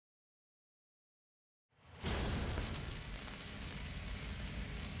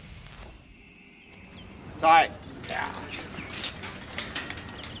Tight. Yeah.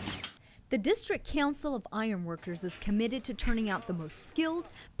 The District Council of Ironworkers is committed to turning out the most skilled,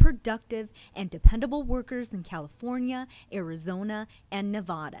 productive, and dependable workers in California, Arizona, and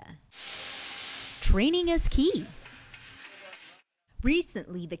Nevada. Training is key.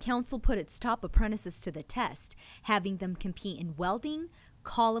 Recently, the council put its top apprentices to the test, having them compete in welding,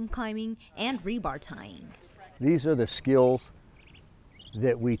 column climbing, and rebar tying. These are the skills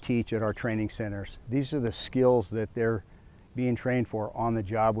that we teach at our training centers. These are the skills that they're being trained for on the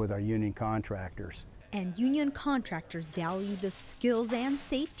job with our union contractors. And union contractors value the skills and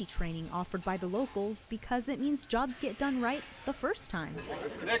safety training offered by the locals because it means jobs get done right the first time.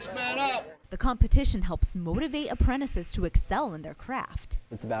 Next man up. The competition helps motivate apprentices to excel in their craft.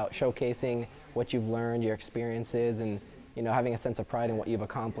 It's about showcasing what you've learned, your experiences, and having a sense of pride in what you've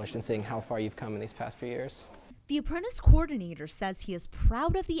accomplished and seeing how far you've come in these past few years. The apprentice coordinator says he is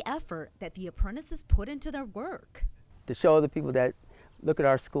proud of the effort that the apprentices put into their work. To show the people that look at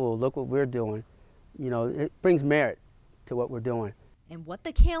our school, look what we're doing, it brings merit to what we're doing. And what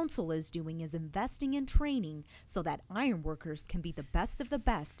the council is doing is investing in training so that ironworkers can be the best of the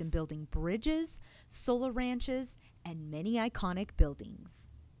best in building bridges, solar ranches, and many iconic buildings.